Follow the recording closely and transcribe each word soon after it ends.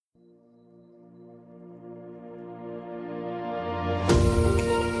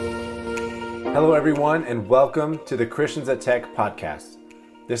Hello, everyone, and welcome to the Christians at Tech podcast.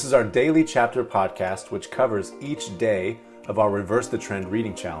 This is our daily chapter podcast, which covers each day of our Reverse the Trend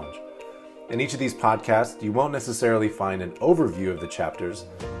reading challenge. In each of these podcasts, you won't necessarily find an overview of the chapters,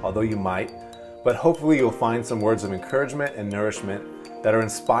 although you might, but hopefully you'll find some words of encouragement and nourishment that are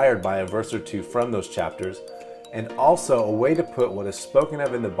inspired by a verse or two from those chapters, and also a way to put what is spoken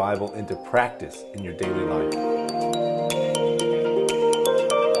of in the Bible into practice in your daily life.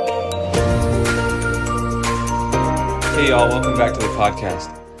 Hey y'all, welcome back to the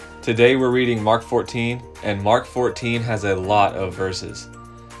podcast. Today we're reading Mark 14, and Mark 14 has a lot of verses.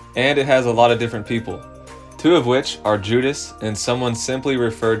 And it has a lot of different people, two of which are Judas and someone simply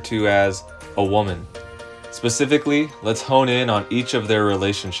referred to as a woman. Specifically, let's hone in on each of their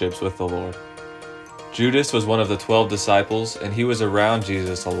relationships with the Lord. Judas was one of the 12 disciples, and he was around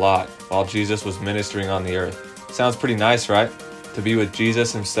Jesus a lot while Jesus was ministering on the earth. Sounds pretty nice, right? To be with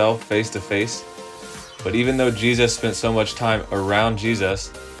Jesus himself face to face. But even though Jesus spent so much time around Jesus,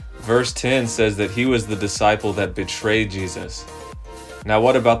 verse 10 says that he was the disciple that betrayed Jesus. Now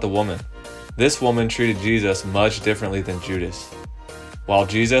what about the woman? This woman treated Jesus much differently than Judas. While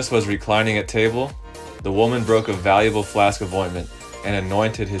Jesus was reclining at table, the woman broke a valuable flask of ointment and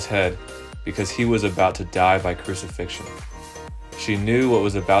anointed his head because he was about to die by crucifixion. She knew what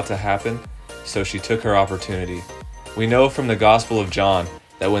was about to happen, so she took her opportunity. We know from the Gospel of John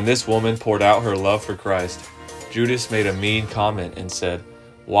that when this woman poured out her love for Christ, Judas made a mean comment and said,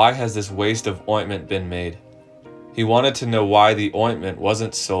 "Why has this waste of ointment been made?" He wanted to know why the ointment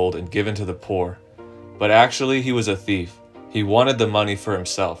wasn't sold and given to the poor, but actually he was a thief. He wanted the money for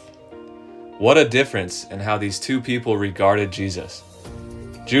himself. What a difference in how these two people regarded Jesus.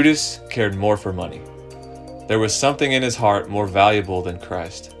 Judas cared more for money. There was something in his heart more valuable than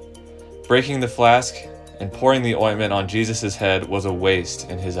Christ. Breaking the flask and pouring the ointment on Jesus' head was a waste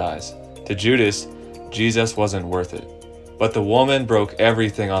in his eyes. To Judas, Jesus wasn't worth it. But the woman broke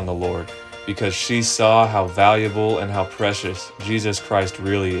everything on the Lord because she saw how valuable and how precious Jesus Christ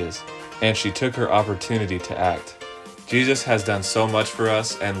really is, and she took her opportunity to act. Jesus has done so much for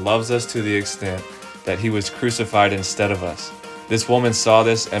us and loves us to the extent that he was crucified instead of us. This woman saw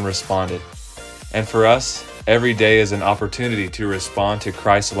this and responded. And for us, every day is an opportunity to respond to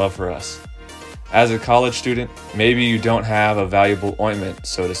Christ's love for us. As a college student, maybe you don't have a valuable ointment,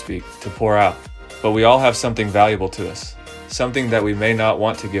 so to speak, to pour out, but we all have something valuable to us, something that we may not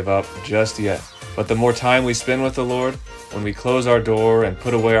want to give up just yet. But the more time we spend with the Lord, when we close our door and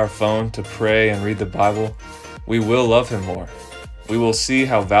put away our phone to pray and read the Bible, we will love him more. We will see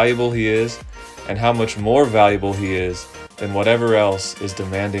how valuable he is and how much more valuable he is than whatever else is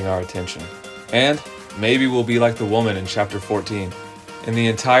demanding our attention. And maybe we'll be like the woman in chapter 14. In the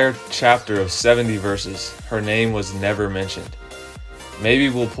entire chapter of 70 verses, her name was never mentioned. Maybe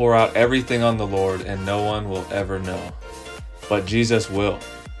we'll pour out everything on the Lord and no one will ever know. But Jesus will,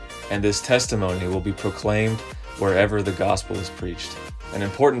 and this testimony will be proclaimed wherever the gospel is preached. An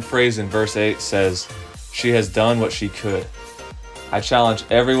important phrase in verse 8 says, "She has done what she could." I challenge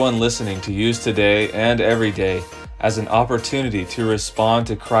everyone listening to use today and every day as an opportunity to respond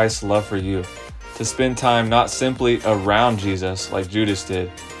to Christ's love for you, to spend time not simply around Jesus like Judas did,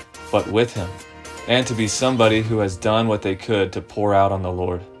 but with him, and to be somebody who has done what they could to pour out on the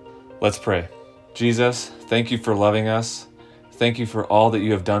Lord. Let's pray. Jesus, thank you for loving us. Thank you for all that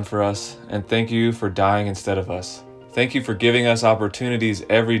you have done for us, and thank you for dying instead of us. Thank you for giving us opportunities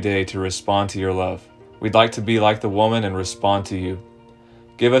every day to respond to your love. We'd like to be like the woman and respond to you.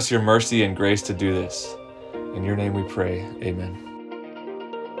 Give us your mercy and grace to do this. In your name we pray, amen.